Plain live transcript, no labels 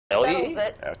L-E-E. Settles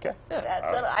it. Okay.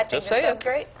 That's it. I think Just that saying. sounds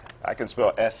great. I can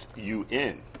spell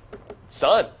S-U-N.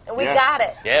 Sun. And we Yes. got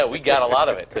it. Yeah, we got a lot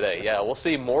of it today. Yeah, we'll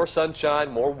see more sunshine,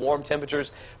 more warm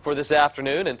temperatures for this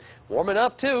afternoon, and warming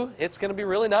up too. It's going to be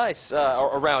really nice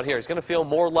around here. It's going to feel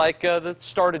more like the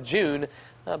start of June,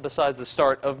 besides the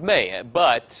start of May.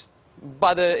 But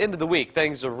by the end of the week,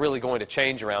 things are really going to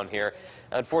change around here.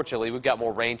 Unfortunately, we've got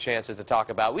more rain chances to talk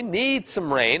about. We need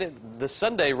some rain. The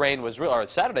Sunday rain was or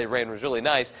Saturday rain was really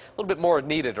nice. A little bit more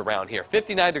needed around here.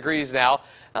 59 degrees now.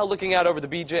 Looking out over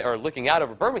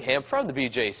Birmingham from the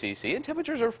BJCC, and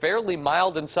temperatures are fairly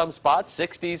mild in some spots.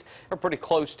 60s are pretty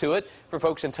close to it for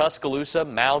folks in Tuscaloosa,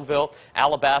 Moundville,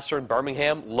 Alabaster, and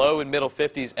Birmingham. Low and middle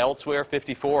 50s elsewhere.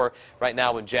 54 right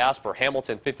now in Jasper,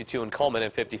 Hamilton, 52 in Coleman,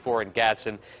 and 54 in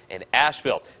Gadsden and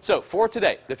Asheville. So for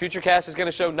today, the Futurecast is going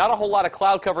to show not a whole lot of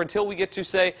cloud cover until we get to,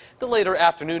 say, the later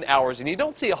afternoon hours. And you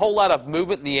don't see a whole lot of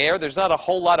movement in the air. There's not a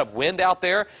whole lot of wind out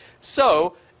there.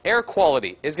 So air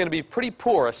quality is going to be pretty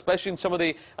poor, especially in some of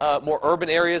the more urban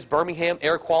areas. Birmingham,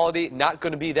 air quality not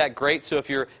going to be that great. So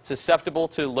if you're susceptible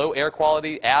to low air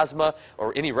quality, asthma,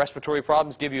 or any respiratory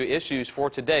problems give you issues for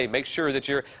today, make sure that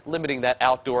you're limiting that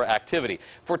outdoor activity.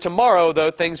 For tomorrow, though,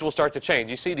 things will start to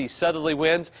change. You see these southerly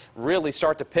winds really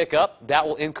start to pick up. That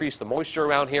will increase the moisture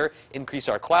around here, increase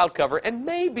our cloud cover, and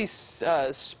maybe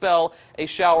spell a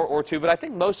shower or two. But I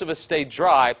think most of us stay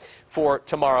dry for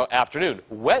tomorrow afternoon.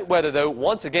 Wet weather, though,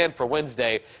 once again for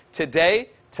Wednesday. Today,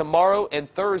 tomorrow, and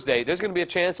Thursday, there's going to be a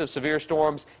chance of severe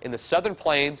storms in the southern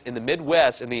plains, in the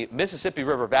Midwest, in the Mississippi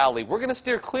River Valley. We're going to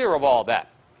steer clear of all that.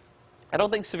 I don't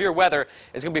think severe weather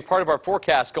is going to be part of our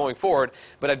forecast going forward,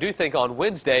 but I do think on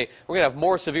Wednesday we're going to have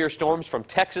more severe storms from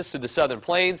Texas to the southern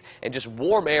plains and just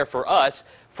warm air for us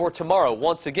for tomorrow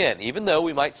once again. Even though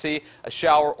we might see a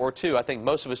shower or two, I think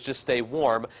most of us just stay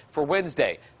warm for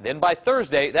Wednesday. Then by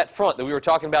Thursday, that front that we were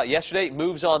talking about yesterday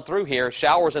moves on through here.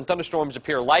 Showers and thunderstorms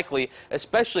appear likely,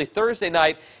 especially Thursday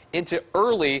night into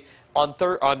early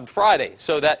on Friday.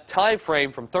 So that time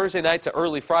frame from Thursday night to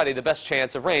early Friday, the best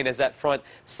chance of rain as that front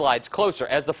slides closer.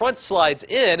 As the front slides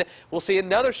in, we'll see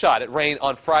another shot at rain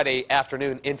on Friday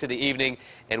afternoon into the evening.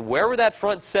 And wherever that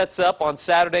front sets up on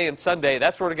Saturday and Sunday,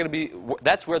 that's where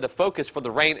the focus for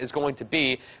the rain is going to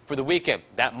be for the weekend.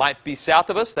 That might be south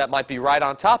of us, that might be right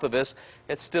on top of us.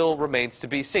 It still remains to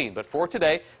be seen. But for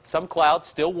today, some clouds,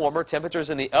 still warmer,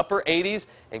 temperatures in the upper 80s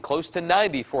and close to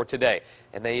 90 for today.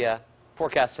 And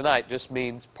forecast tonight just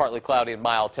means partly cloudy and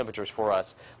mild temperatures for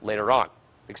us later on.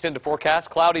 Extended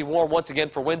forecast, cloudy, warm once again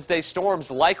for Wednesday.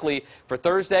 Storms likely for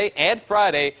Thursday and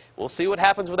Friday. We'll see what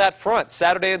happens with that front.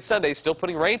 Saturday and Sunday still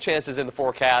putting rain chances in the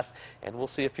forecast, and we'll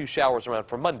see a few showers around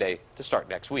for Monday to start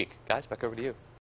next week. Guys, back over to you.